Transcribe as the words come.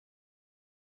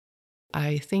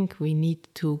I think we need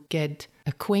to get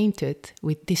acquainted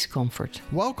with discomfort.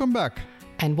 Welcome back.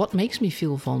 And what makes me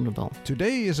feel vulnerable?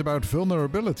 Today is about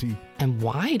vulnerability. And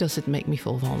why does it make me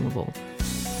feel vulnerable?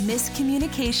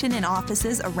 Miscommunication in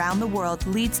offices around the world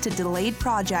leads to delayed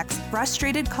projects,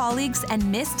 frustrated colleagues, and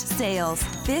missed sales.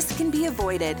 This can be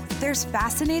avoided. There's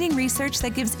fascinating research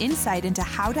that gives insight into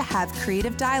how to have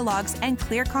creative dialogues and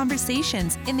clear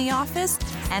conversations in the office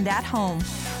and at home.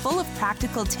 Full of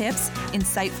practical tips,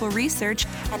 insightful research,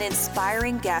 and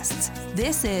inspiring guests.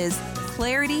 This is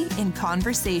Clarity in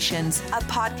Conversations, a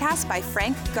podcast by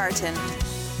Frank Garten.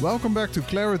 Welcome back to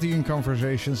Clarity in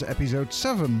Conversations, episode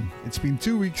 7. It's been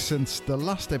 2 weeks since the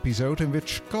last episode in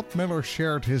which Scott Miller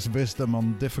shared his wisdom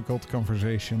on difficult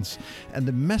conversations and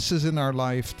the messes in our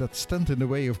life that stand in the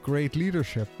way of great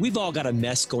leadership. We've all got a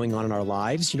mess going on in our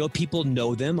lives. You know, people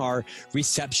know them. Our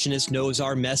receptionist knows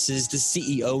our messes. The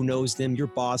CEO knows them. Your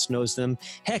boss knows them.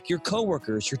 Heck, your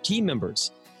coworkers, your team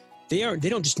members. They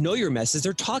don't just know your messes,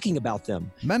 they're talking about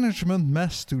them. Management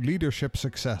Mess to Leadership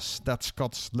Success. That's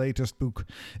Scott's latest book,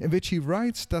 in which he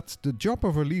writes that the job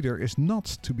of a leader is not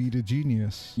to be the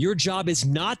genius. Your job is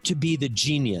not to be the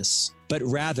genius, but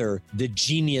rather the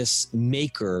genius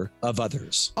maker of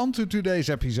others. On to today's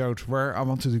episode, where I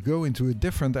wanted to go into a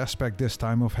different aspect this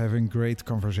time of having great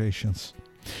conversations.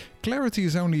 Clarity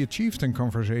is only achieved in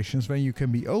conversations when you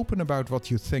can be open about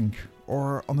what you think,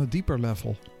 or on a deeper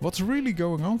level, what's really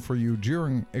going on for you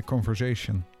during a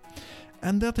conversation.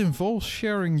 And that involves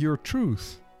sharing your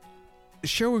truth.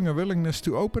 Showing a willingness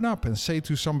to open up and say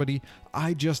to somebody,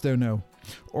 I just don't know.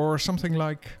 Or something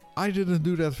like, I didn't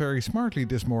do that very smartly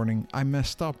this morning, I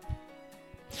messed up.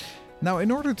 Now, in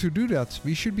order to do that,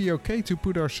 we should be okay to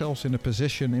put ourselves in a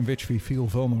position in which we feel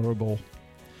vulnerable.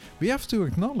 We have to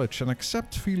acknowledge and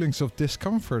accept feelings of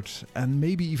discomfort and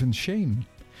maybe even shame.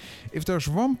 If there's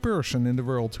one person in the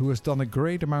world who has done a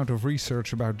great amount of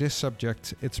research about this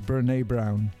subject, it's Brené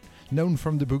Brown, known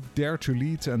from the book Dare to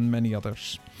Lead and many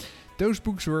others. Those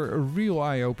books were a real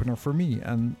eye-opener for me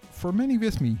and for many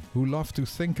with me who love to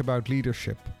think about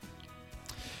leadership.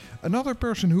 Another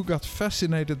person who got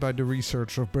fascinated by the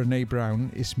research of Brené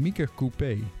Brown is Mieke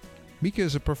Coupé. Mieke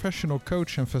is a professional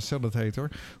coach and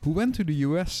facilitator who went to the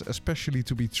US especially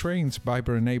to be trained by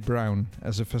Brené Brown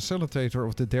as a facilitator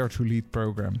of the Dare to Lead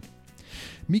program.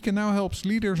 Mieke now helps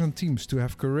leaders and teams to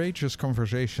have courageous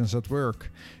conversations at work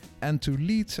and to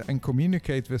lead and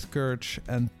communicate with courage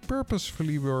and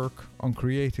purposefully work on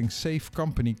creating safe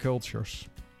company cultures.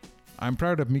 I'm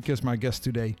proud that Mieke is my guest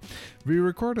today. We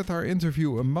recorded our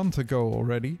interview a month ago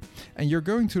already, and you're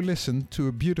going to listen to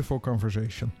a beautiful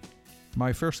conversation.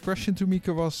 My first question to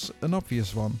Mieke was an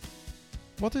obvious one.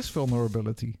 What is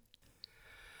vulnerability?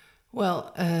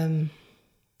 Well,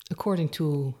 according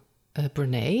to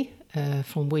Brené,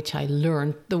 from which I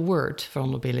learned the word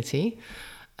vulnerability,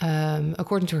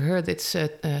 according to her, it's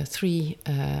three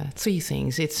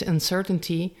things. It's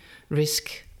uncertainty,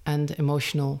 risk, and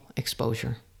emotional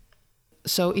exposure.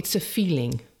 So it's a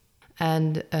feeling.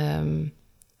 And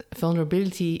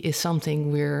vulnerability is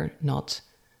something we're not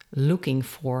looking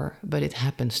for, but it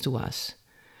happens to us.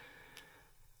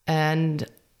 And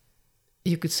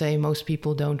you could say most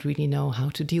people don't really know how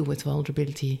to deal with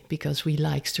vulnerability because we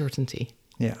like certainty.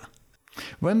 Yeah.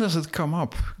 When does it come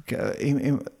up?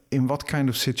 In what kind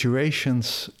of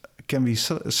situations can we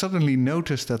suddenly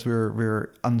notice that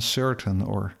we're uncertain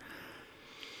or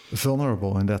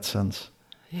vulnerable in that sense?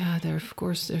 Yeah,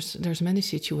 there's many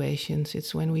situations.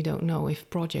 It's when we don't know if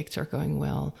projects are going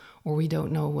well, or we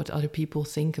don't know what other people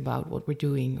think about what we're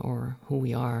doing or who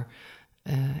we are.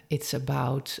 It's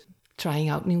about trying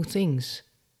out new things,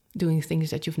 doing things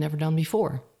that you've never done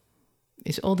before.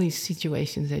 It's all these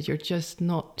situations that you're just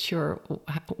not sure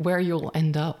where you'll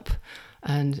end up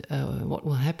and what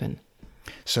will happen.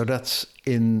 So that's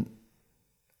in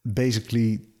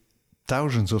basically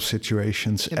thousands of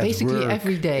situations basically at work,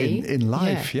 every day in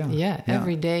life. Yeah.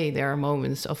 Every day there are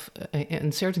moments of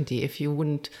uncertainty. If you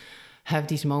wouldn't have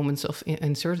these moments of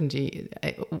uncertainty,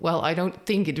 I don't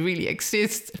think it really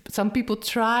exists. Some people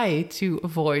try to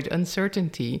avoid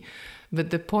uncertainty, but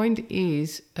the point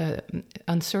is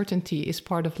uncertainty is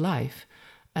part of life,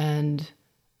 and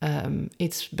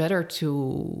it's better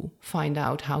to find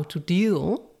out how to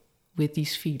deal with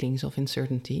these feelings of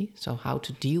uncertainty, so how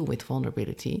to deal with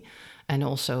vulnerability, and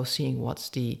also seeing what's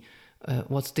the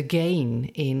gain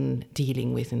in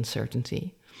dealing with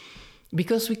uncertainty,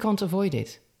 because we can't avoid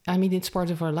it. I mean, it's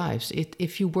part of our lives.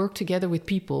 If you work together with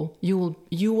people, you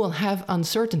will have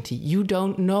uncertainty. You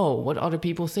don't know what other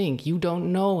people think. You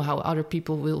don't know how other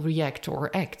people will react or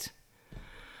act.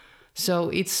 So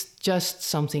it's just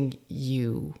something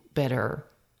you better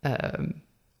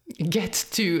get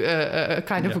to a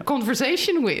kind of a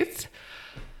conversation with,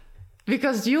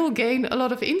 because you'll gain a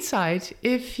lot of insight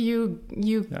if you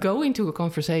go into a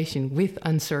conversation with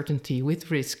uncertainty,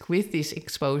 with risk, with this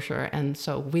exposure, and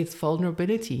so with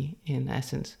vulnerability in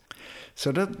essence.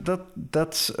 So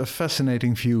that's a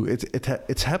fascinating view.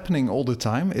 It's happening all the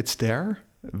time. It's there.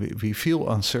 We feel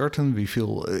uncertain. We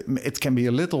feel it can be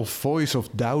a little voice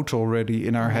of doubt already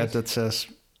in our head that says,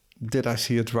 "Did I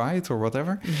see it right?" or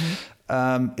whatever.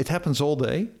 Mm-hmm. It happens all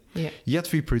day. Yeah.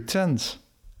 Yet we pretend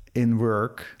in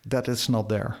work that it's not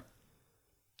there.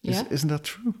 Isn't that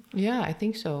true? Yeah, I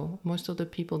think so. Most of the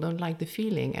people don't like the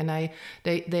feeling, and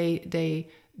they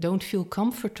don't feel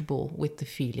comfortable with the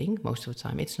feeling. Most of the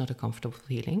time, it's not a comfortable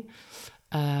feeling.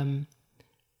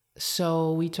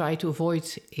 So we try to avoid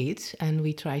it, and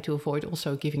we try to avoid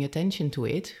also giving attention to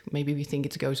it. Maybe we think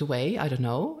it goes away. I don't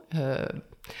know.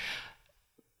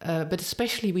 But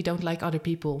especially, we don't like other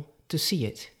people to see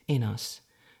it in us.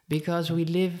 Because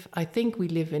I think we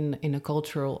live in a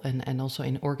cultural and also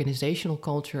in organizational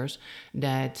cultures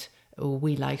that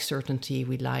we like certainty,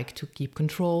 we like to keep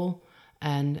control,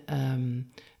 and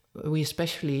we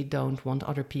especially don't want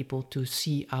other people to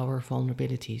see our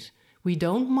vulnerabilities. We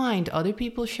don't mind other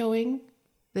people showing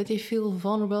that they feel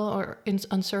vulnerable or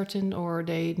uncertain or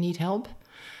they need help.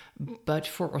 But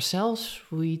for ourselves,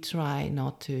 we try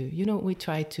not to, we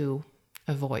try to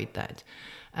avoid that.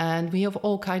 And we have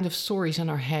all kinds of stories in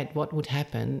our head what would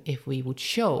happen if we would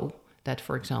show that,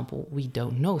 for example, we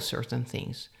don't know certain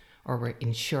things, or we're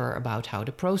unsure about how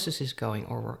the process is going,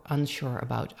 or we're unsure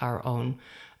about our own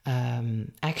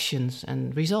actions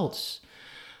and results.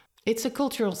 It's a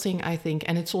cultural thing, I think,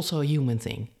 and it's also a human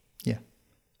thing. Yeah.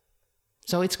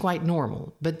 So it's quite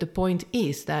normal. But the point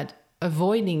is that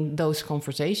avoiding those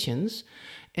conversations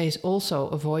is also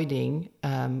avoiding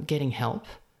getting help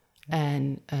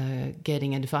and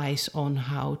getting advice on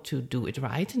how to do it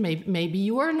right. And maybe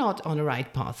you are not on the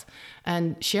right path.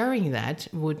 And sharing that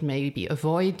would maybe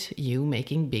avoid you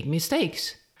making big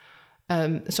mistakes.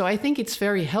 So I think it's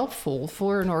very helpful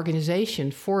for an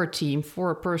organization, for a team, for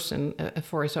a person,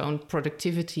 for his own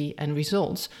productivity and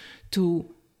results to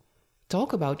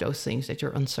talk about those things that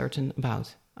you're uncertain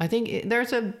about. I think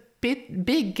there's a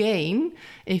big gain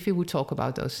if you would talk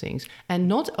about those things. And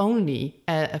not only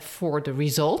for the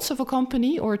results of a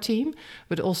company or a team,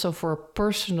 but also for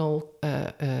personal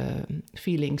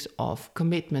feelings of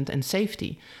commitment and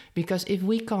safety. Because if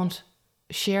we can't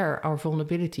share our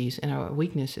vulnerabilities and our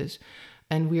weaknesses,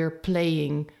 and we're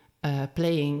playing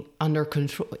under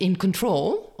control, in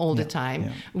control all the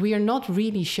time, we are not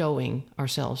really showing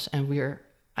ourselves, and we're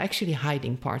actually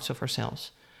hiding parts of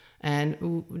ourselves. And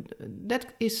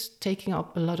that is taking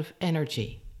up a lot of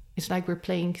energy. It's like we're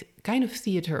playing kind of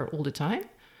theater all the time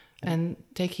and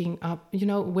taking up,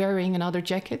 wearing another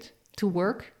jacket to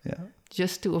work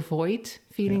just to avoid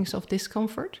feelings of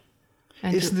discomfort.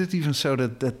 And isn't it even so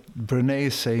that Brené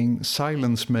is saying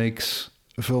silence makes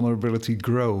vulnerability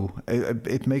grow?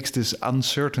 It makes this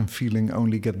uncertain feeling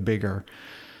only get bigger.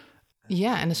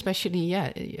 Yeah, and especially,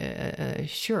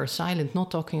 sure, silent,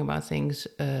 not talking about things.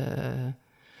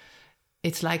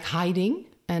 It's like hiding,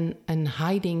 and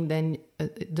hiding then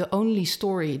the only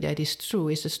story that is true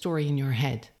is the story in your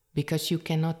head, because you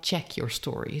cannot check your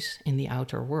stories in the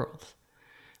outer world.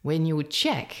 When you would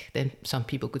check, then some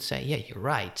people could say, yeah, you're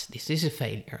right, this is a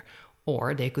failure.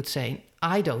 Or they could say,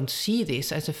 I don't see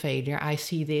this as a failure, I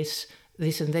see this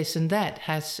and this and that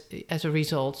as a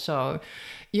result. So,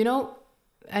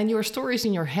 and your stories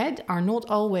in your head are not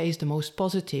always the most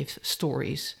positive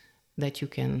stories that you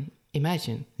can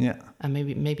imagine. Yeah. And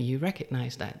maybe you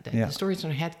recognize that the stories in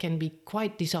your head can be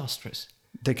quite disastrous.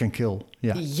 They can kill.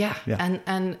 Yeah.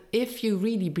 And if you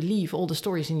really believe all the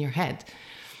stories in your head,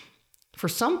 for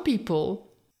some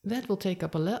people that will take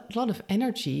up a lot of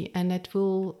energy, and that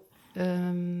will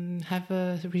have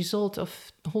a result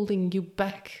of holding you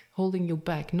back,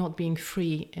 not being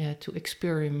free to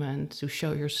experiment, to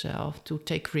show yourself, to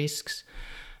take risks.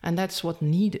 And that's what's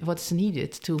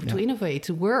needed to innovate,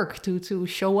 to work, to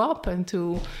show up, and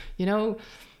to,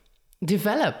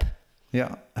 develop.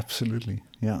 Yeah, absolutely.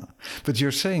 Yeah. But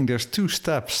you're saying there's two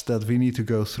steps that we need to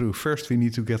go through. First, we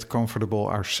need to get comfortable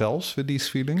ourselves with these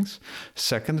feelings.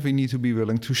 Second, we need to be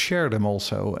willing to share them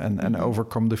also and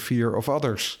overcome the fear of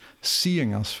others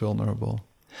seeing us vulnerable.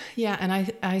 Yeah, and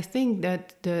I think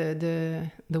that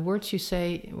the words you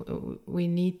say, we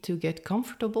need to get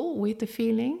comfortable with the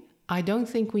feeling. I don't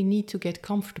think we need to get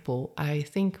comfortable. I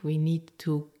think we need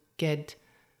to get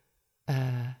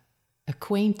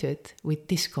acquainted with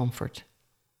discomfort,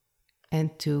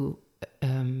 and to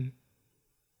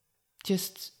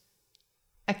just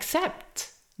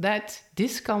accept that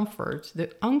discomfort,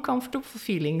 the uncomfortable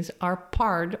feelings are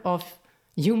part of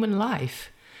human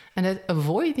life, and that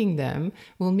avoiding them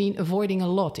will mean avoiding a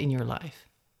lot in your life.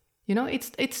 You know,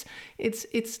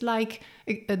 it's like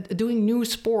doing new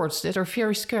sports that are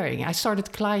very scary. I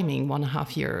started climbing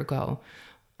 1.5 years ago.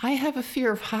 I have a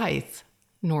fear of height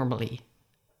normally.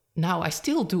 Now I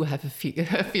still do have a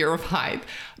fear of height,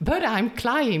 but I'm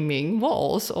climbing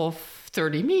walls of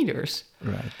 30 meters.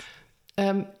 Right.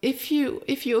 If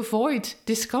you avoid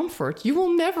discomfort, you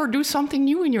will never do something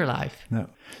new in your life. No.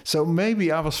 So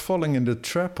maybe I was falling in the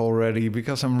trap already,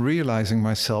 because I'm realizing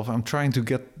myself, I'm trying to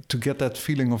get that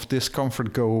feeling of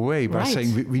discomfort go away by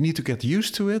saying we need to get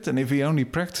used to it, and if we only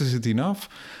practice it enough,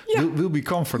 we'll be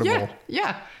comfortable.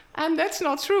 Yeah. And that's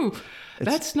not true.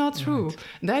 That's not true. Right.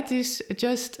 That is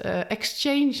just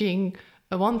exchanging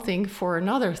one thing for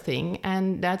another thing,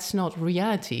 and that's not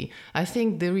reality. I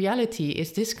think the reality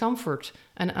is discomfort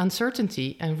and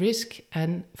uncertainty and risk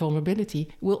and vulnerability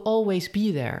will always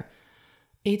be there.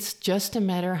 It's just a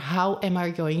matter, how am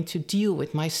I going to deal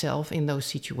with myself in those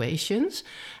situations?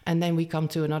 And then we come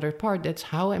to another part, that's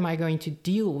how am I going to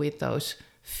deal with those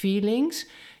feelings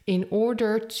in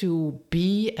order to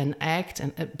be and act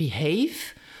and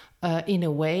behave in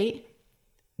a way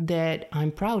that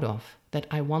I'm proud of, that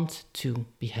I want to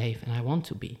behave and I want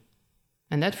to be.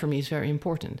 And that for me is very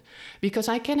important, because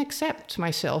I can accept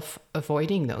myself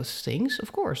avoiding those things,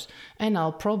 of course, and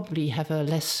I'll probably have a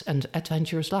less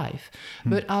adventurous life.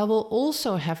 But I will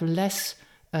also have less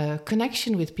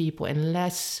connection with people and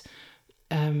less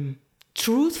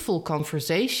truthful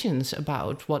conversations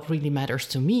about what really matters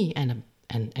to me and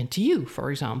to you,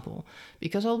 for example,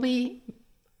 because I'll be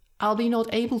not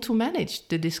able to manage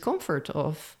the discomfort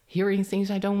of hearing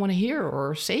things I don't want to hear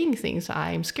or saying things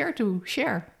I'm scared to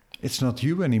share. It's not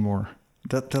you anymore.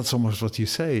 That's almost what you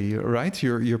say, right?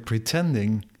 You're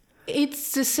pretending.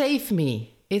 It's the safe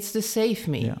me. It's the safe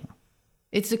me. Yeah.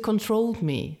 It's the controlled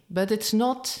me, but it's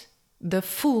not the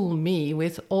full me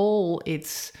with all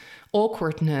its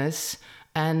awkwardness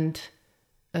and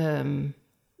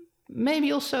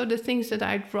maybe also the things that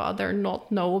I'd rather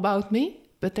not know about me,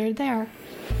 but they're there.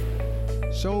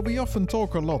 So we often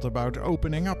talk a lot about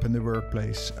opening up in the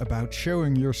workplace, about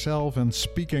showing yourself and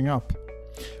speaking up.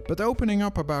 But opening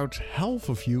up about half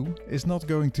of you is not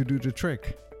going to do the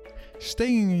trick.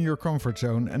 Staying in your comfort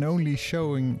zone and only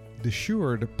showing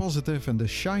the positive and the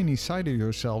shiny side of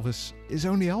yourself is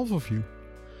only half of you.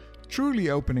 Truly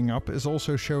opening up is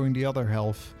also showing the other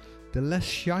half, the less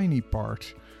shiny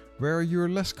part, where you're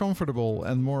less comfortable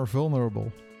and more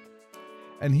vulnerable.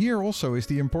 And here also is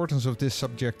the importance of this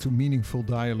subject to meaningful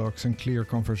dialogues and clear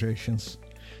conversations.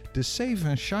 The safe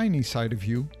and shiny side of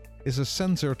you is a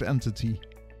censored entity.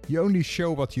 You only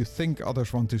show what you think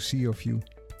others want to see of you.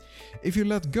 If you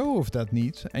let go of that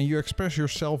need and you express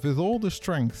yourself with all the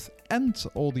strength and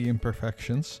all the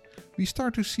imperfections, we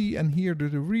start to see and hear the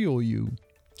real you.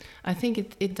 I think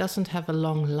it doesn't have a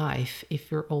long life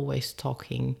if you're always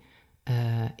talking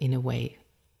in a way,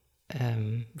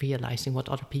 realizing what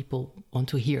other people want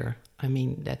to hear. I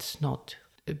mean, that's not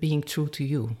being true to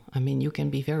you. I mean, you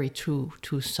can be very true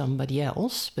to somebody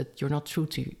else, but you're not true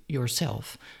to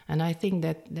yourself. And I think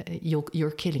that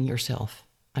you're killing yourself.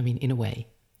 I mean, in a way,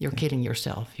 you're killing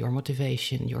yourself, your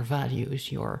motivation, your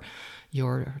values, your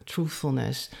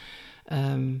truthfulness.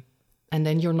 And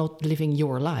then you're not living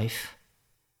your life.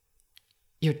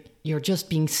 You're just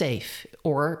being safe,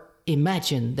 or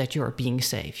imagine that you're being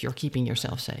safe. You're keeping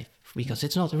yourself safe, because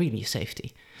it's not really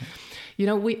safety. You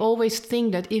know, we always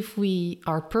think that if we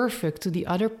are perfect to the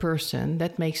other person,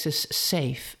 that makes us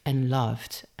safe and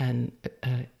loved. And,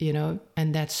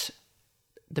 and that's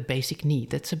the basic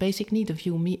need. That's a basic need of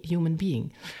human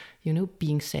being,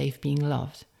 being safe, being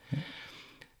loved. Yeah.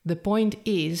 The point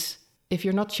is, if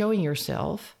you're not showing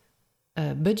yourself,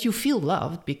 but you feel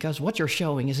loved because what you're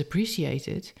showing is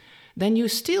appreciated, then you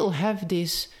still have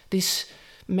this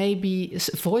maybe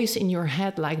voice in your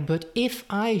head like, but if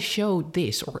I showed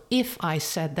this, or if I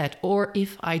said that, or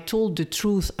if I told the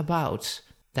truth about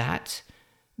that,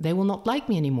 they will not like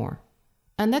me anymore.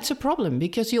 And that's a problem,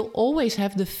 because you'll always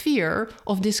have the fear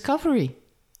of discovery.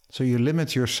 So you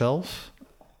limit yourself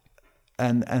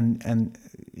and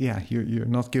you're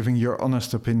not giving your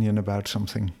honest opinion about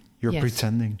something. You're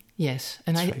pretending. Yes,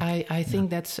 and I think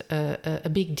that's a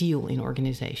big deal in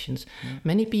organizations. Yeah.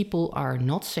 Many people are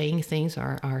not saying things,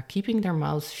 are keeping their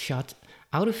mouths shut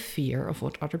out of fear of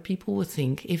what other people would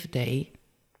think if they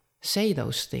say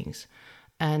those things.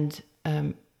 And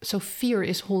so fear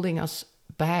is holding us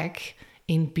back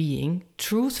in being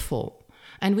truthful.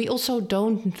 And we also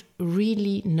don't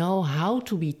really know how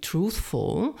to be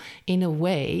truthful in a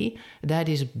way that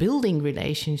is building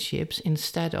relationships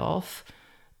instead of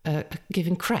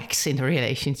giving cracks in the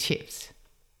relationships.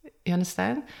 You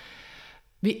understand?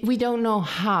 We don't know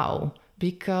how,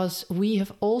 because we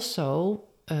have also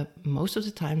most of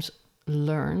the times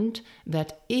learned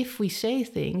that if we say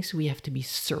things, we have to be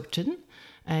certain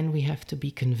and we have to be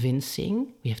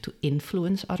convincing, we have to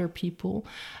influence other people.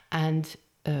 And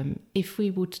if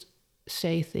we would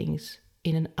say things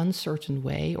in an uncertain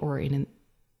way or in an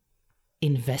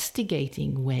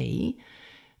investigating way,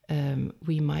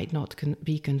 we might not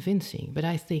be convincing. But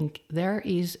I think there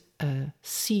is a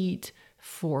seed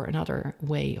for another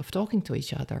way of talking to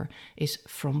each other, is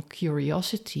from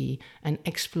curiosity and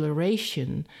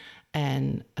exploration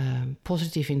and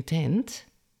positive intent.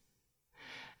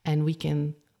 And we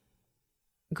can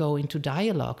go into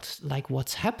dialogues like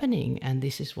what's happening, and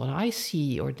this is what I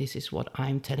see, or this is what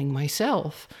I'm telling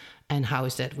myself, and how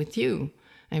is that with you?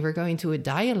 And we're going to a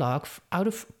dialogue out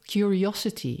of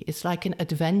curiosity. It's like an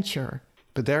adventure.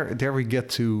 But there we get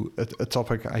to a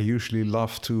topic I usually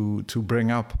love to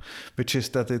bring up, which is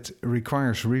that it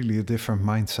requires really a different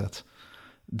mindset.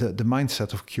 The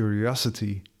mindset of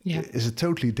curiosity is a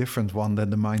totally different one than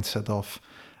the mindset of,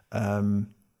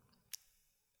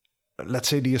 let's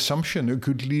say, the assumption a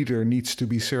good leader needs to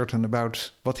be certain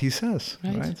about what he says,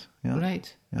 right?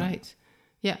 Right.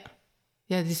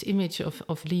 Yeah, this image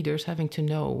of leaders having to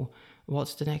know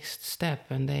what's the next step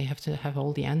and they have to have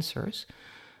all the answers.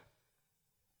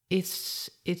 It's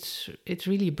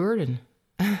really a burden,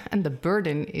 and the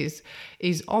burden is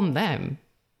on them,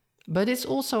 but it's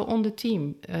also on the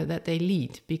team that they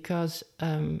lead, because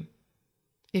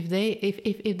if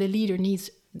the leader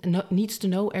needs to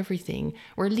know everything,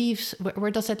 where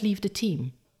does that leave the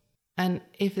team? And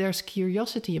if there's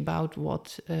curiosity about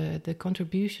what the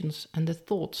contributions and the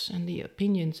thoughts and the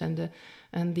opinions and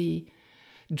the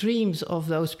dreams of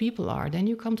those people are, then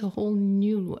you come to a whole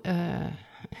new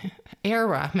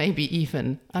era, maybe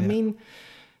even. I mean,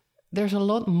 there's a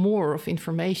lot more of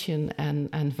information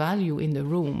and value in the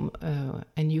room,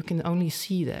 and you can only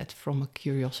see that from a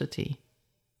curiosity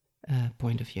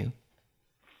point of view.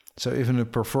 So if in a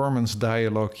performance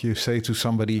dialogue you say to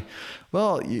somebody,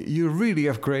 well, you really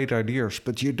have great ideas,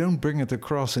 but you don't bring it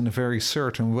across in a very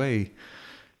certain way,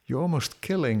 you're almost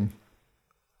killing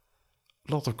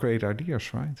a lot of great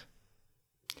ideas, right?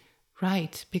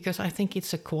 Right, because I think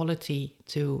it's a quality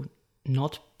to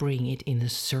not bring it in a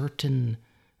certain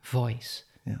voice.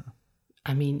 Yeah.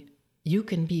 I mean, you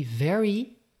can be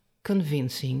very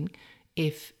convincing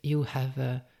if you have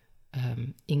a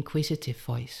inquisitive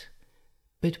voice,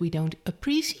 but we don't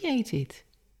appreciate it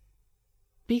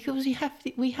because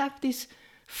we have these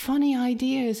funny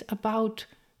ideas about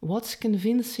what's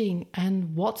convincing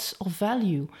and what's of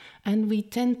value, and we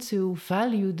tend to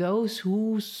value those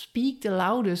who speak the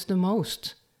loudest the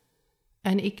most,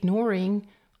 and ignoring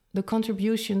the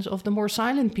contributions of the more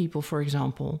silent people, for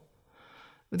example.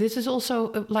 This is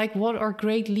also like, what are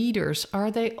great leaders?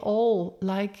 Are they all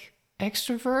like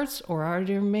extroverts, or are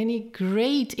there many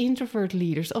great introvert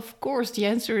leaders? Of course, the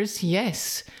answer is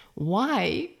yes.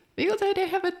 Why? Because they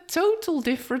have a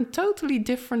totally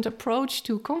different approach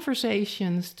to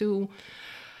conversations,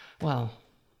 well,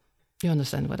 you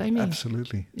understand what I mean.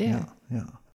 Absolutely. Yeah.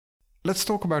 Let's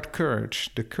talk about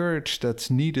courage, the courage that's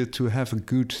needed to have a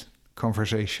good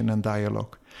conversation and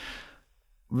dialogue.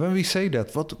 When we say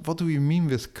that, what do we mean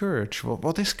with courage?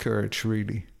 What is courage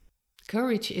really?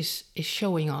 Courage is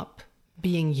showing up,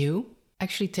 being you,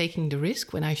 actually taking the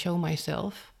risk when I show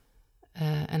myself,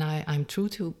 and I'm true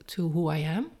to who I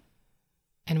am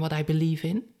and what I believe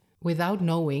in, without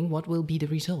knowing what will be the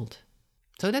result.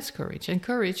 So that's courage. And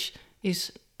courage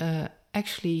is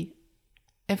actually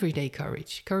everyday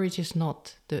courage. Courage is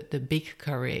not the big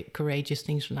courageous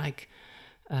things like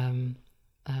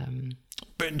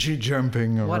bungee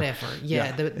jumping or whatever.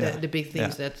 The big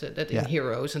things that in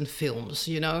heroes and films,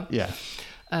 you know. Yeah.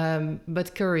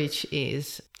 But courage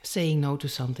is saying no to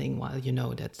something while you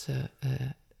know that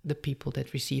the people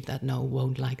that receive that no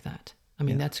won't like that. I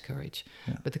mean, that's courage.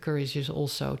 Yeah. But the courage is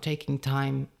also taking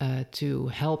time to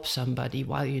help somebody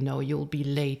while you know you'll be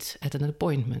late at an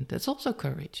appointment. That's also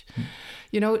courage.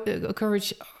 You know,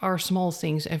 courage are small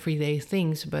things, everyday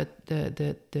things, but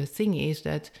the thing is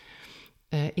that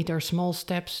it are small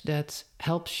steps that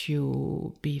helps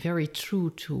you be very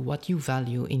true to what you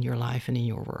value in your life and in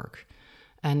your work.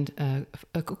 And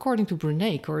according to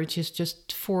Brené, courage is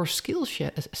just 4 skill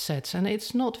sets, and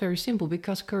it's not very simple,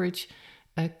 because courage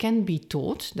can be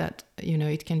taught. That, you know,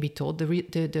 it can be taught. The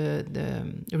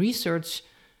research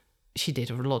she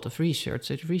did a lot of research.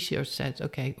 So the research said,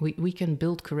 okay, we can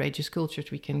build courageous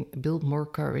cultures. We can build more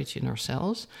courage in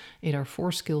ourselves. In our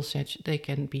 4 skill sets, they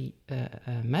can be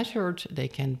measured. They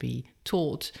can be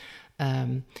taught.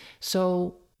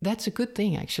 So that's a good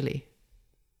thing, actually.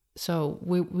 So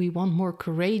we want more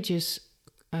courageous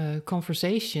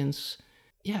conversations.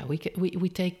 Yeah, we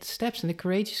take steps, and the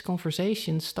courageous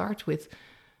conversations start with,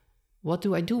 what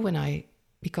do I do when I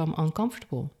become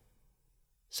uncomfortable?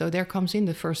 So there comes in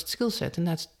the first skill set, and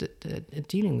that's the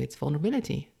dealing with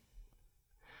vulnerability.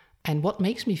 And what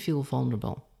makes me feel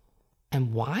vulnerable?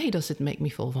 And why does it make me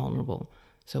feel vulnerable?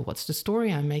 So what's the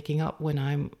story I'm making up when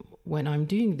I'm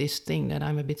doing this thing that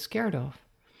I'm a bit scared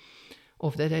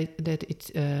of that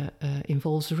it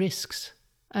involves risks?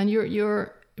 And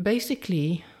you're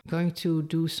basically going to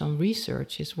do some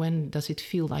research. Is when does it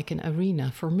feel like an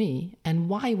arena for me, and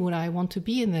why would I want to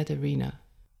be in that arena?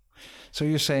 So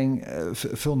you're saying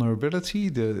vulnerability,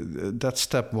 that's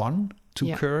step 1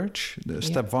 to courage.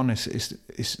 Step 1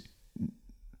 is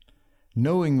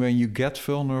knowing when you get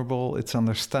vulnerable. It's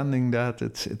understanding that.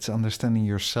 It's understanding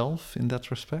yourself in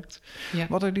that respect. Yeah.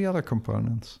 What are the other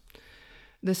components?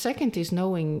 The second is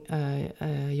knowing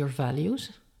your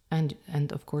values and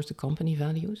of course the company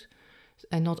values.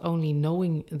 And not only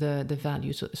knowing the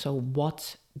values, so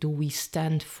what do we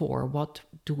stand for? What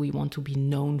do we want to be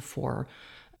known for?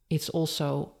 It's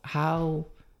also, how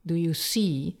do you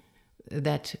see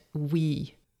that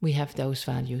we have those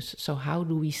values? So how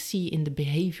do we see in the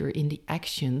behavior, in the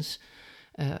actions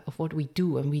of what we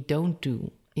do and we don't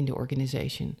do in the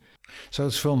organization? So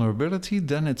it's vulnerability,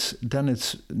 then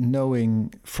it's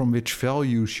knowing from which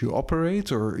values you operate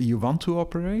or you want to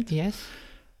operate? Yes.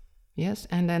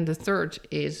 And then the third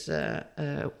is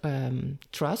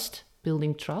trust,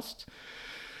 building trust.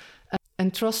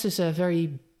 And trust is a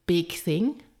very big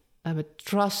thing. But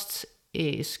trust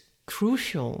is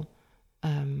crucial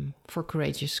for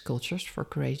courageous cultures, for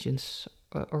courageous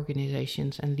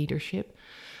organizations and leadership.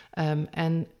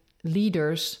 And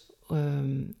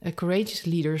courageous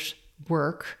leaders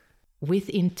work with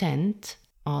intent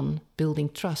on building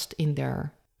trust in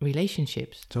their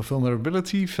relationships. So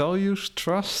vulnerability, values,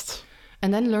 trust.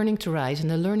 And then learning to rise. And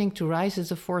the learning to rise is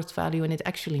the 4th value. And it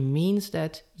actually means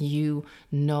that you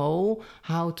know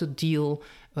how to deal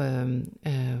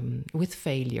with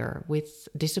failure, with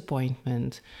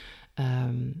disappointment.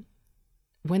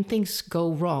 When things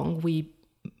go wrong,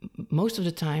 most of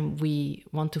the time we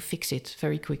want to fix it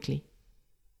very quickly.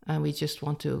 And we just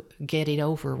want to get it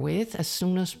over with as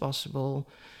soon as possible,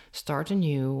 start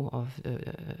anew,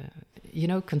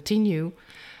 continue.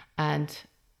 And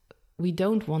we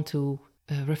don't want to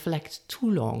reflect too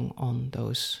long on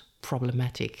those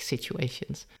problematic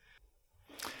situations.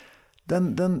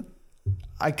 Then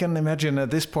I can imagine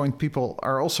at this point people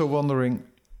are also wondering,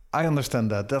 I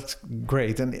understand that, that's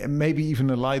great. And maybe even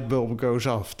a light bulb goes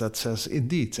off that says,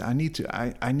 indeed, I need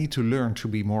to learn to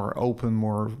be more open,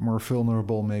 more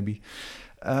vulnerable maybe.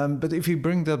 But if you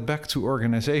bring that back to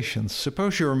organizations,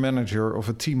 suppose you're a manager of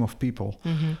a team of people,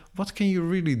 what can you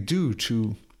really do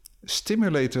to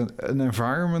stimulate an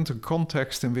environment, a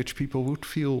context in which people would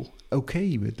feel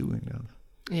okay with doing that?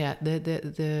 Yeah,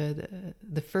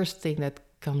 the first thing that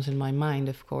comes in my mind,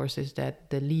 of course, is that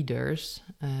the leaders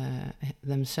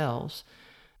themselves,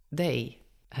 they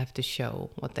have to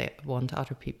show what they want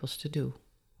other people to do.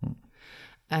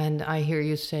 And I hear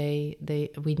you say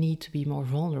we need to be more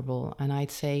vulnerable, and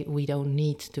I'd say we don't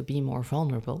need to be more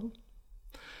vulnerable,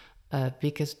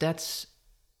 because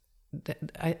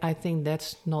I think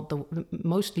that's not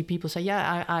mostly people say,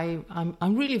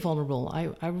 I'm really vulnerable.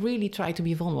 I really try to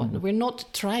be vulnerable. We're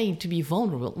not trying to be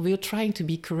vulnerable. We're trying to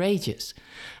be courageous.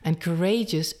 And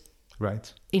courageous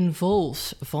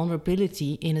involves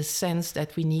vulnerability in a sense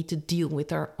that we need to deal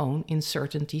with our own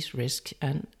uncertainties, risks,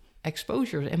 and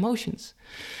exposure emotions.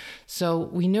 So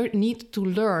we need to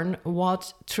learn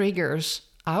what triggers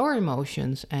our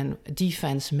emotions and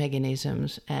defense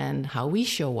mechanisms and how we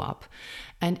show up.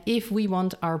 And if we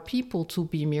want our people to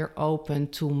be more open,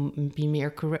 to be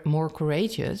more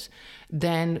courageous,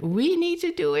 then we need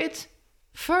to do it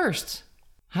first.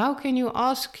 How can you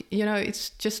ask,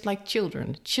 it's just like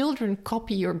children. Children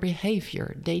copy your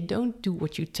behavior. They don't do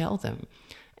what you tell them.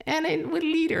 And with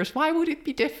leaders, why would it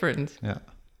be different?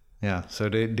 Yeah, so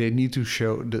they need to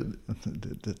show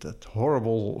that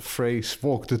horrible phrase,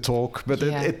 walk the talk, but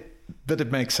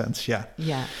it makes sense, Yeah,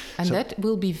 and so, that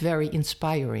will be very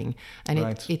inspiring. And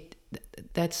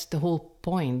that's the whole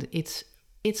point.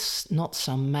 It's not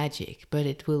some magic, but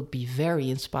it will be very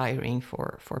inspiring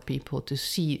for people to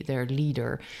see their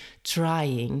leader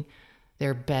trying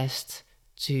their best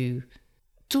to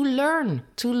to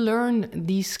learn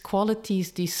these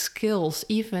qualities, these skills,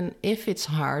 even if it's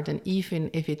hard and even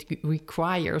if it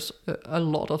requires a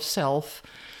lot of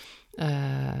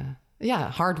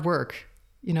hard work,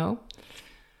 you know.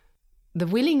 The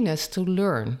willingness to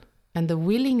learn and the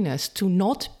willingness to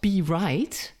not be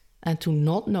right and to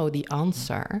not know the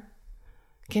answer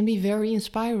can be very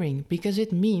inspiring, because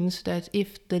it means that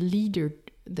if the leader,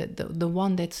 the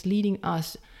one that's leading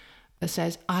us,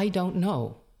 says, I don't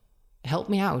know, help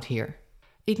me out here,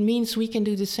 it means we can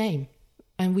do the same.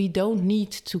 And we don't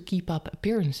need to keep up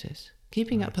appearances.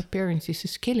 Keeping up appearances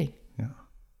is killing. Yeah.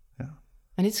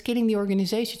 And it's killing the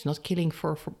organization. It's not killing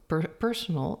for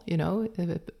personal, you know,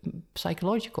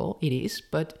 psychological, it is,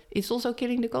 but it's also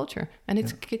killing the culture, and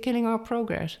it's killing our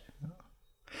progress.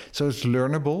 So it's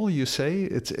learnable, you say?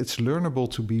 It's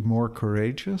learnable to be more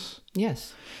courageous?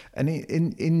 Yes. And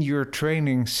in your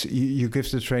trainings, you give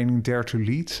the training Dare to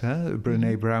Lead.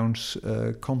 Brené Brown's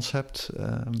concept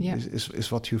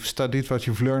is what you've studied, what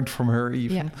you've learned from her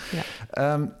even.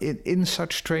 In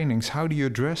such trainings, how do you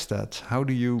address that? How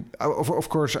do you... Of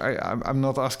course, I'm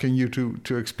not asking you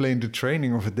to explain the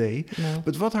training of a day. No.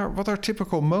 But what are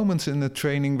typical moments in the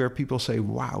training where people say,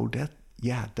 wow,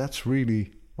 that's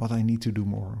really... what I need to do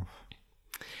more of?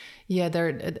 Yeah,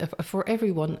 for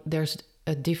everyone, there's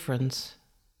a different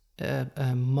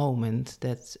moment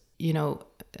that, you know,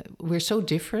 we're so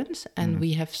different and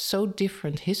we have so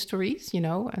different histories, you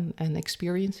know, and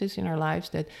experiences in our lives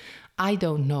that I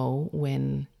don't know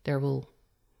when there will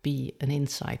be an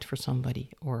insight for somebody,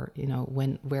 or, you know,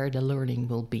 where the learning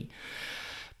will be.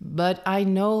 But I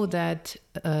know that,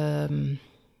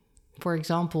 for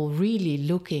example, really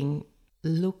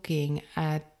looking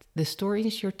at the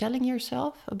stories you're telling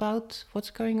yourself about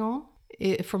what's going on.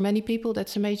 For many people,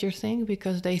 that's a major thing,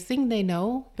 because they think they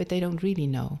know, but they don't really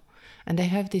know. And they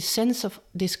have this sense of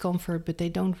discomfort, but they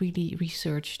don't really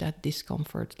research that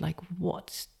discomfort. Like,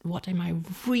 what am I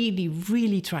really,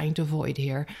 really trying to avoid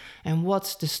here? And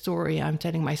what's the story I'm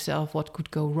telling myself? What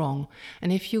could go wrong?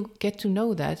 And if you get to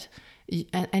know that,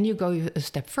 and you go a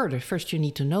step further, first you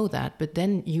need to know that, but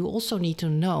then you also need to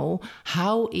know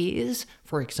how is,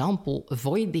 for example,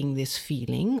 avoiding this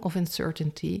feeling of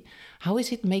uncertainty, how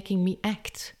is it making me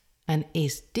act? And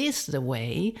is this the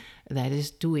way that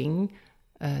is doing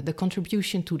the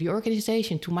contribution to the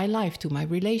organization, to my life, to my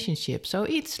relationship? So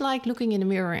it's like looking in the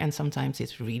mirror, and sometimes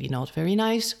it's really not very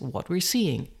nice what we're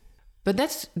seeing. But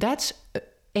that's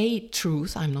a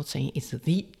truth. I'm not saying it's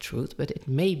the truth, but it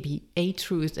may be a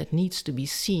truth that needs to be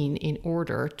seen in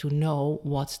order to know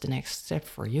what's the next step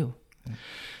for you. Yeah.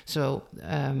 So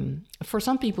for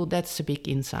some people, that's a big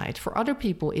insight. For other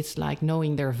people, it's like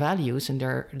knowing their values, and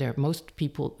most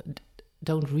people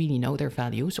don't really know their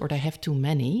values, or they have too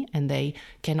many and they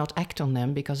cannot act on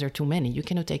them because there are too many. You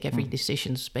cannot take every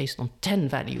decision based on 10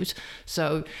 values.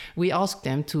 So we ask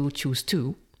them to choose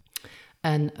 2.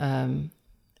 And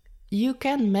you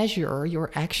can measure your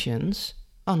actions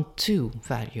on 2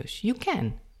 values. You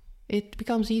can. It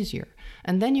becomes easier.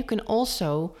 And then you can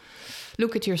also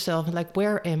look at yourself and like,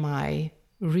 where am I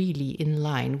really in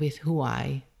line with who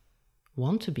I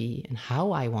want to be and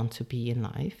how I want to be in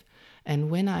life?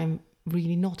 And when I'm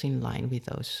really not in line with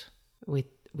those,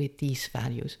 with these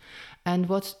values. And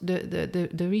what's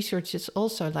the research is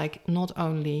also like, not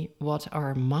only what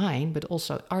are mine, but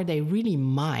also, are they really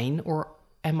mine, or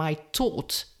am I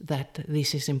taught that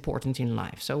this is important in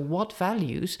life? So what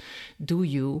values do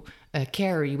you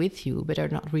carry with you, but are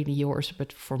not really yours,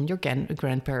 but from your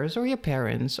grandparents or your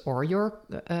parents or your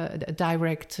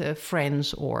direct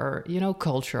friends, or, you know,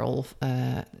 cultural.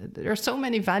 There are so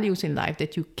many values in life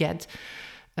that you get,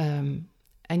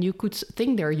 and you could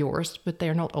think they're yours, but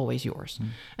they're not always yours.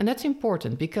 And that's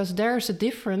important, because there's a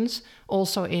difference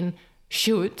also in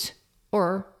should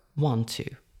or want to.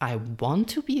 I want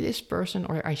to be this person,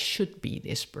 or I should be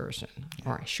this person,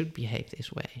 or I should behave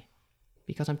this way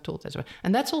because I'm told this way.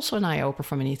 And that's also an eye-opener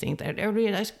for many things. I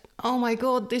realize, oh my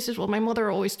God, this is what my mother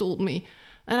always told me.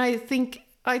 And I think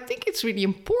it's really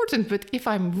important, but if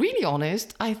I'm really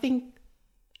honest, I think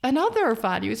another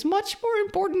value is much more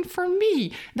important for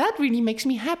me. That really makes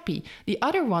me happy. The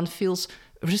other one feels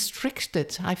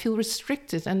restricted. I feel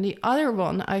restricted. And the other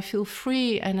one, I feel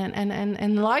free and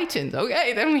enlightened.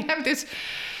 Okay, then we have this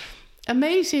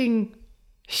amazing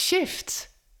shift.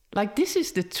 Like, this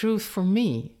is the truth for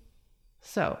me.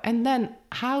 So, and then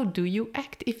how do you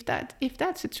act if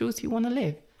that's the truth you want to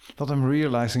live? What I'm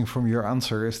realizing from your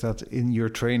answer is that in your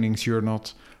trainings, you're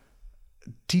not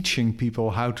teaching people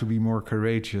how to be more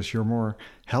courageous. You're more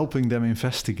helping them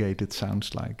investigate, it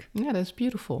sounds like. Yeah, that's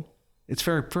beautiful. It's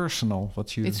very personal,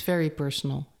 what you... It's very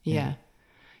personal, yeah.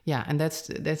 Yeah, and that's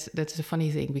a funny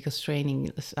thing, because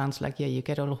training sounds like, you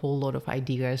get a whole lot of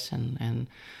ideas and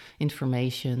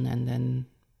information, and then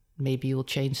maybe you'll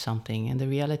change something. And the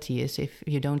reality is, if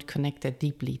you don't connect that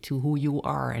deeply to who you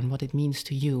are and what it means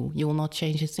to you, you will not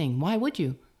change a thing. Why would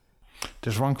you?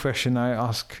 There's one question I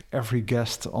ask every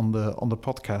guest on the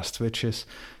podcast, which is,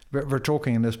 we're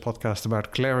talking in this podcast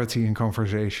about clarity in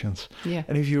conversations. Yeah.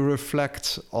 And if you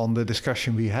reflect on the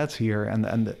discussion we had here and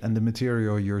the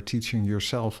material you're teaching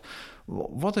yourself,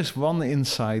 what is one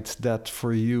insight that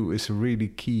for you is really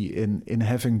key in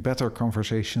having better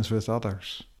conversations with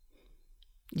others?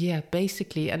 Yeah,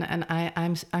 basically, and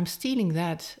I'm stealing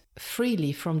that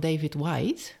freely from David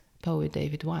Whyte, poet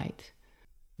David Whyte.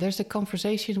 There's a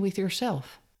conversation with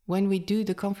yourself. When we do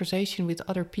the conversation with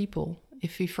other people,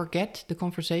 if we forget the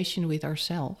conversation with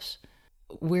ourselves,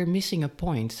 we're missing a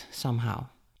point somehow.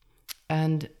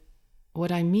 And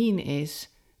what I mean is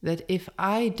that if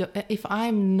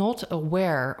I'm not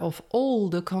aware of all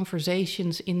the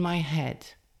conversations in my head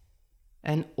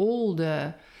and all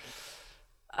the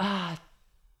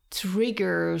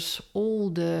triggers, all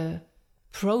the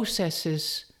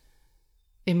processes,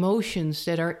 emotions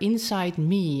that are inside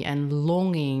me, and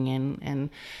longing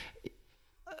and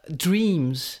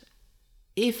dreams,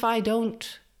 if I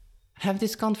don't have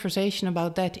this conversation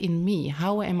about that in me,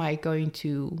 how am I going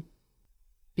to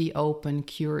be open,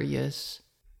 curious,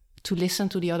 to listen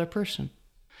to the other person?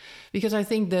 Because I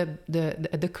think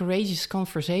the courageous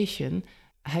conversation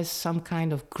has some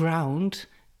kind of ground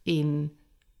in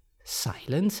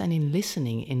silence and in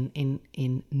listening,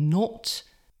 in not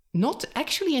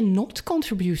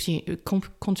contributing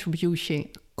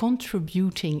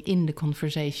in the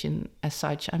conversation as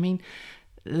such. I mean,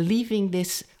 leaving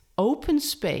this open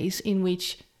space in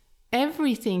which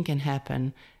everything can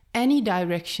happen, any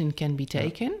direction can be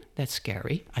taken. That's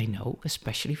scary, I know,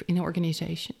 especially in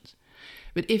organizations.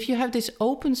 But if you have this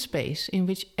open space in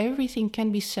which everything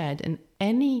can be said and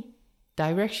any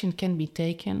direction can be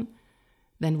taken,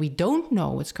 then we don't know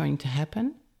what's going to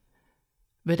happen.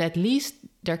 But at least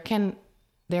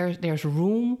there's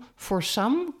room for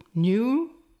some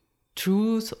new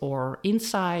truth or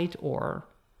insight, or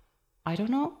I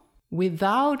don't know,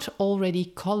 without already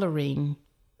coloring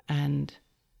and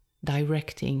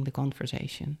directing the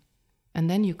conversation. And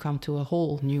then you come to a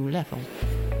whole new level.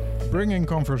 Bringing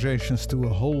conversations to a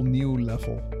whole new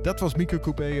level. That was Mieke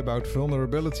Coupé about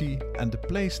vulnerability and the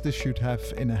place this should have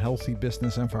in a healthy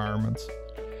business environment.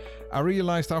 I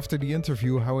realized after the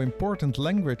interview how important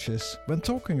language is when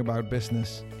talking about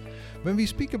business. When we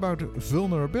speak about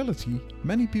vulnerability,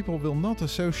 many people will not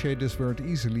associate this word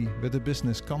easily with a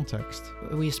business context.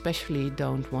 We especially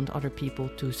don't want other people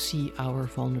to see our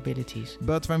vulnerabilities.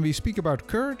 But when we speak about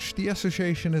courage, the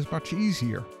association is much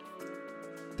easier.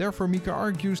 Therefore, Mieke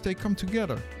argues they come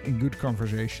together in good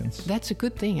conversations. That's a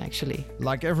good thing, actually.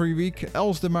 Like every week,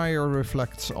 Els de Meijer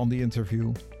reflects on the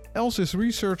interview. Els is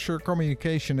researcher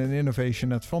communication and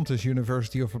innovation at Fontys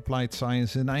University of Applied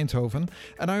Science in Eindhoven,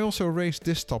 and I also raised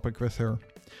this topic with her.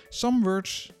 Some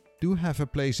words do have a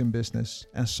place in business,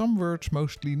 and some words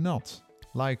mostly not,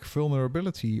 like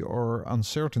vulnerability or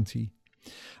uncertainty.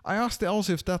 I asked Els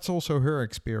if that's also her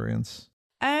experience.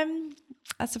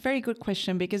 That's a very good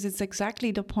question, because it's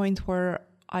exactly the point where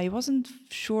I wasn't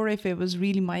sure if it was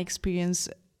really my experience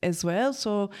as well.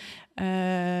 So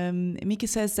Mieke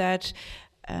says that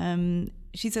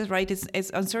she says, right,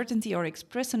 it's uncertainty or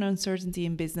expressing uncertainty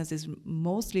in business is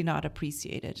mostly not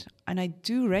appreciated. And I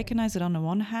do recognize it on the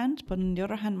one hand, but on the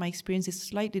other hand, my experience is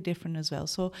slightly different as well.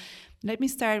 So let me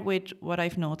start with what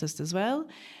I've noticed as well.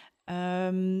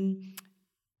 In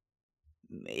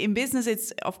business,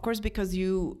 it's of course because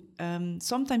you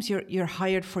sometimes you're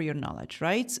hired for your knowledge,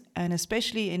 right? And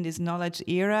especially in this knowledge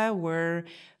era where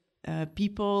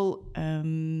people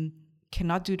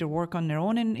cannot do their work on their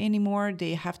own anymore.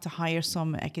 They have to hire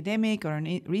some academic or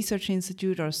a research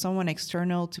institute or someone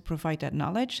external to provide that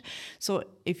knowledge. So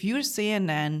if you're saying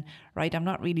then, right, I'm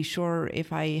not really sure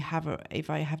if I have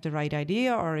the right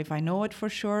idea or if I know it for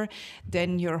sure,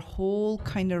 then your whole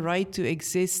kind of right to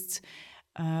exist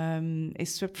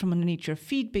is swept from underneath your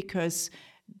feet because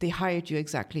they hired you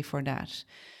exactly for that.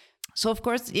 So of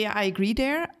course, yeah, I agree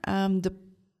there.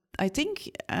 I think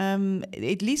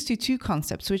it leads to two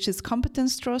concepts, which is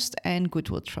competence trust and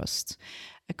goodwill trust.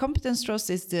 A competence trust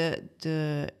is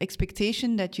the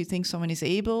expectation that you think someone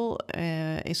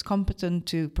is competent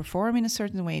to perform in a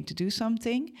certain way, to do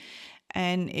something.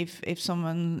 And if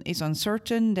someone is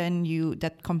uncertain, then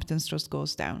that competence trust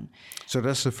goes down. So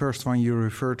that's the first one you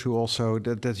refer to also,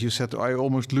 that you said, I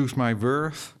almost lose my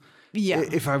worth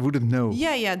if I wouldn't know.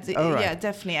 Yeah,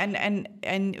 definitely.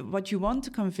 And what you want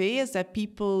to convey is that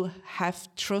people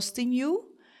have trust in you,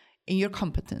 in your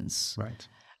competence. Right.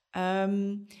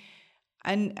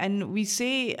 And we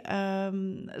say,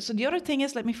 so the other thing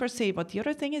is, let me first say what the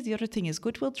other thing is. The other thing is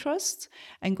goodwill trust.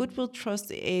 And goodwill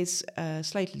trust is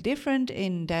slightly different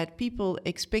in that people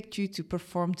expect you to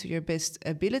perform to your best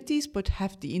abilities, but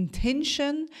have the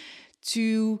intention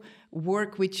to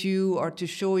work with you or to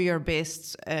show your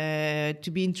best,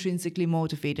 to be intrinsically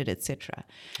motivated, etc.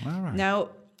 All right. Now,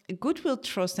 goodwill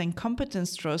trust and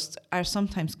competence trust are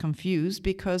sometimes confused,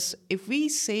 because if we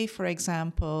say, for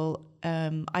example,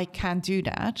 I can't do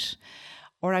that,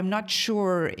 or I'm not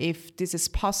sure if this is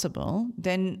possible,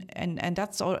 then and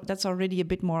that's already a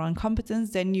bit more on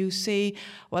competence. Then you say,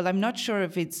 well, I'm not sure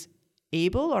if it's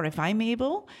able or if I'm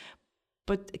able.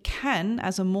 But can,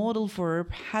 as a modal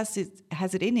verb, has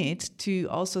it in it to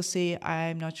also say,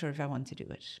 I'm not sure if I want to do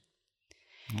it.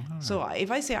 Right. So if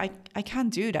I say, I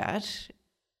can't do that,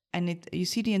 and you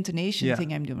see the intonation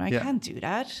thing I'm doing, I can't do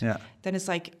that, then it's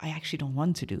like, I actually don't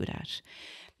want to do that.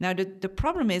 Now, the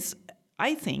problem is,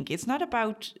 I think,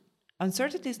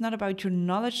 uncertainty is not about your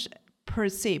knowledge per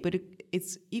se, but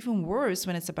it's even worse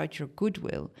when it's about your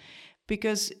goodwill.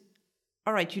 Because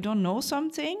all right, you don't know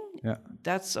something. Yeah.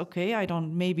 That's okay. I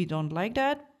maybe don't like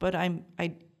that, but I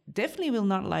definitely will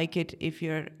not like it if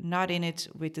you're not in it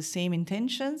with the same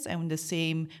intentions and the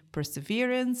same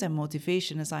perseverance and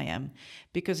motivation as I am.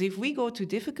 Because if we go to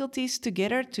difficulties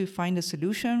together to find a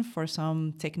solution for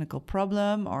some technical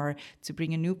problem or to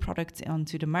bring a new product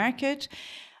onto the market,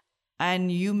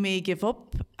 and you may give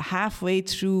up halfway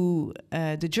through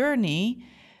the journey,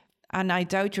 and I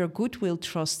doubt your goodwill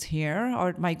trust here,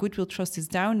 or my goodwill trust is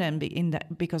down then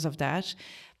because of that,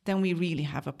 then we really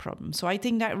have a problem. So I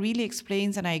think that really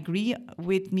explains, and I agree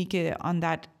with Mieke on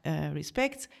that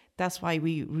respect. That's why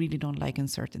we really don't like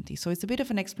uncertainty. So it's a bit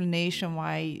of an explanation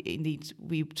why indeed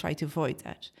we try to avoid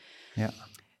that. Yeah.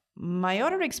 My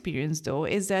other experience, though,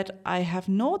 is that I have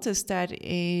noticed that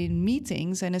in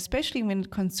meetings, and especially when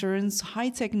it concerns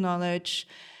high-tech knowledge,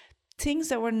 things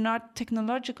that were not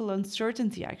technological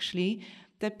uncertainty, actually,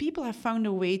 that people have found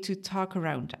a way to talk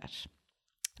around that,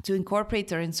 to incorporate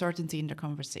their uncertainty in their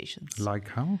conversations. Like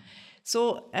how?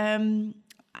 So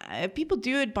people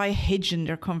do it by hedging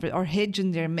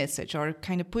their message, or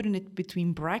kind of putting it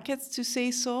between brackets to say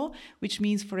so, which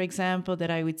means, for example, that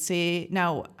I would say,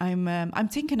 now I'm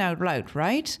thinking out loud,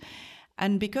 right?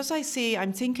 And because I say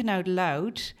I'm thinking out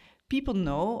loud, people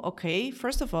know, okay,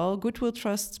 first of all, goodwill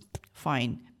trust,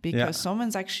 fine. Because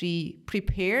someone's actually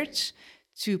prepared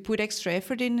to put extra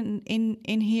effort in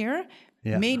here,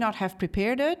 may not have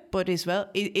prepared it, but it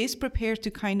is prepared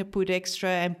to kind of put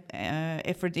extra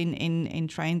effort in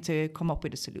trying to come up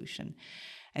with a solution.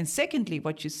 And secondly,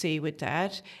 what you say with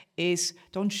that is,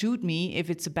 don't shoot me if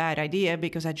it's a bad idea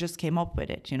because I just came up with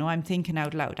it. I'm thinking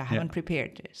out loud. I haven't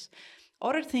prepared this.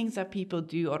 Other things that people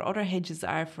do, or other hedges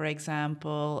are, for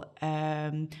example,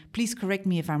 please correct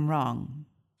me if I'm wrong.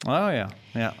 Oh,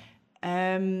 yeah.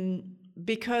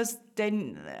 Because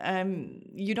then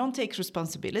you don't take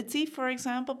responsibility, for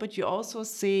example, but you also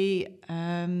say,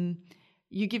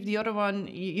 you give the other one,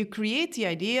 you create the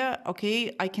idea,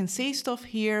 okay, I can say stuff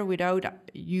here without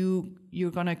you're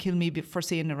going to kill me for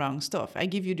saying the wrong stuff. I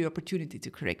give you the opportunity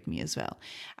to correct me as well.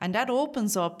 And that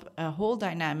opens up a whole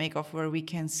dynamic of where we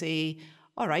can say,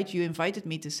 all right, you invited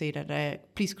me to say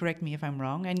that, please correct me if I'm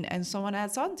wrong, and someone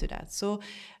adds on to that. So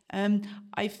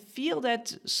I feel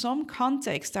that some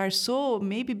contexts are so,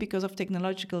 maybe because of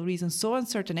technological reasons, so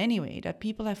uncertain anyway, that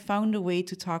people have found a way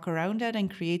to talk around that and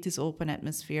create this open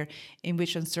atmosphere in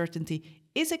which uncertainty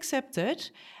is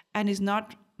accepted and is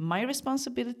not my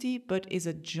responsibility, but is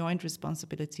a joint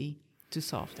responsibility to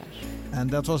solve that. And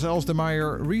that was Els de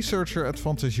Meijer, researcher at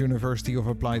Fontys University of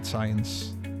Applied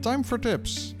Science. Time for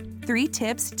tips. 3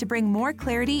 tips to bring more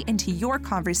clarity into your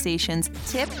conversations.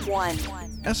 Tip 1.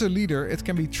 As a leader, it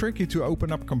can be tricky to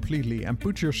open up completely and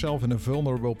put yourself in a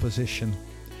vulnerable position.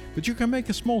 But you can make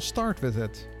a small start with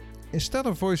it. Instead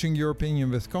of voicing your opinion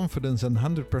with confidence and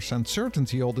 100%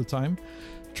 certainty all the time,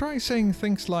 try saying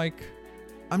things like,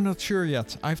 I'm not sure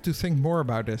yet, I have to think more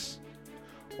about this.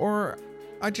 Or,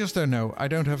 I just don't know, I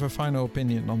don't have a final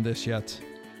opinion on this yet.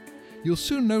 You'll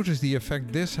soon notice the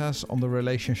effect this has on the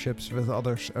relationships with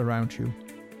others around you.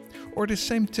 Or the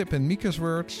same tip in Mieke's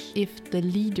words. If the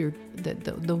leader,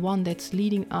 the one that's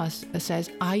leading us, says,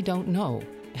 I don't know,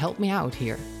 help me out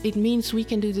here, it means we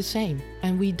can do the same.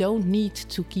 And we don't need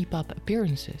to keep up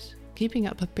appearances. Keeping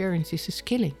up appearances is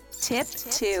killing. Tip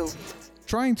 2.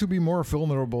 Trying to be more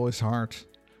vulnerable is hard.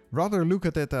 Rather look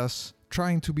at it as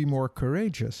trying to be more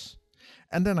courageous.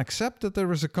 And then accept that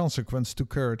there is a consequence to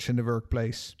courage in the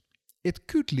workplace. It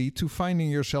could lead to finding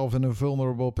yourself in a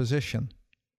vulnerable position.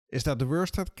 Is that the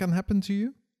worst that can happen to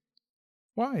you?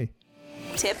 Why?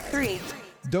 Tip 3.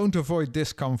 Don't avoid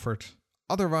discomfort.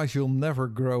 Otherwise you'll never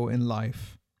grow in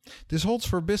life. This holds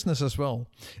for business as well.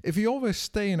 If we always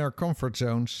stay in our comfort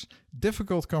zones,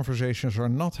 difficult conversations are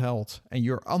not held and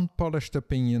your unpolished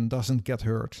opinion doesn't get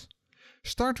heard.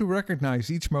 Start to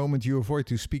recognize each moment you avoid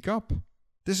to speak up.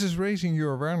 This is raising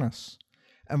your awareness.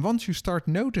 And once you start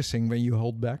noticing when you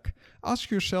hold back, ask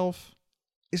yourself,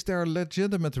 is there a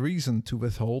legitimate reason to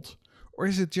withhold? Or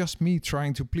is it just me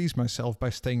trying to please myself by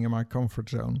staying in my comfort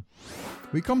zone?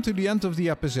 We come to the end of the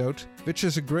episode, which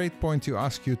is a great point to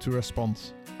ask you to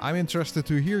respond. I'm interested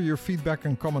to hear your feedback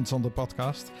and comments on the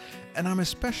podcast, and I'm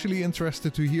especially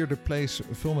interested to hear the place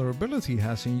vulnerability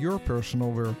has in your personal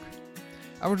work.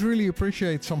 I would really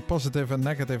appreciate some positive and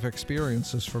negative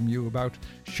experiences from you about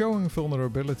showing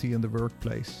vulnerability in the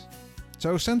workplace.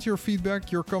 So send your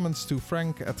feedback, your comments to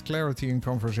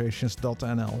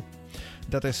frank@clarityinconversations.nl.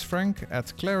 That is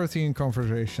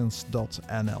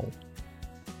frank@clarityinconversations.nl.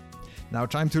 Now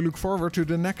time to look forward to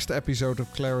the next episode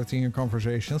of Clarity in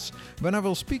Conversations, when I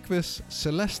will speak with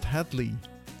Celeste Hadley.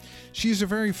 She is a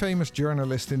very famous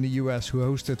journalist in the US who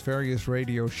hosted various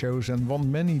radio shows and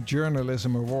won many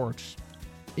journalism awards.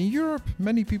 In Europe,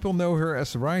 many people know her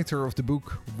as the writer of the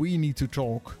book We Need to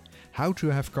Talk: How to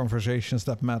Have Conversations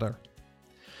That Matter.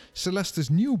 Celeste's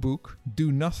new book,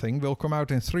 Do Nothing, will come out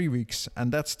in 3 weeks,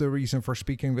 and that's the reason for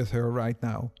speaking with her right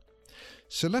now.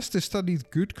 Celeste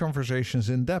studied good conversations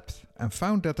in depth and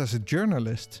found that as a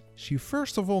journalist, she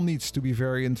first of all needs to be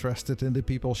very interested in the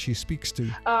people she speaks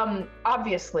to.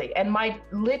 Obviously, and my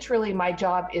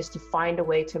job is to find a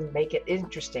way to make it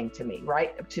interesting to me,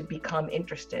 right? To become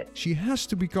interested. She has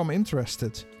to become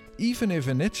interested, even if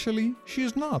initially she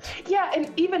is not. Yeah,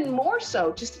 and even more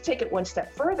so, just to take it one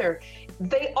step further,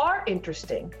 they are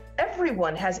interesting.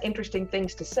 Everyone has interesting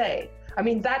things to say. I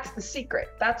mean, that's the secret.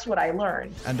 That's what I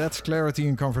learned. And that's Clarity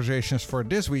in Conversations for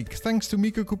this week. Thanks to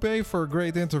Mieke Coupé for a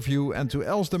great interview and to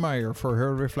Els de Meijer for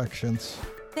her reflections.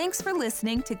 Thanks for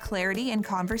listening to Clarity in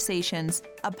Conversations,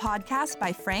 a podcast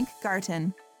by Frank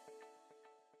Garten.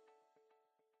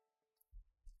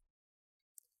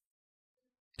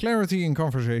 Clarity in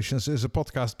Conversations is a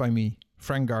podcast by me,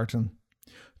 Frank Garten.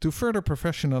 To further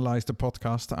professionalize the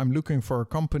podcast, I'm looking for a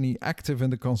company active in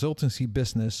the consultancy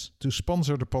business to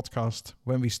sponsor the podcast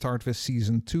when we start with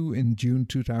Season 2 in June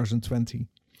 2020.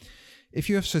 If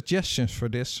you have suggestions for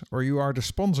this, or you are the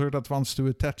sponsor that wants to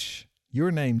attach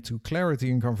your name to Clarity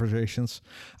in Conversations,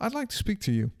 I'd like to speak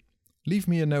to you. Leave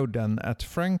me a note then at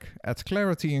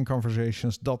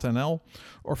frank@clarityinconversations.nl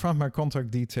or find my contact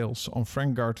details on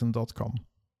frankgarten.com.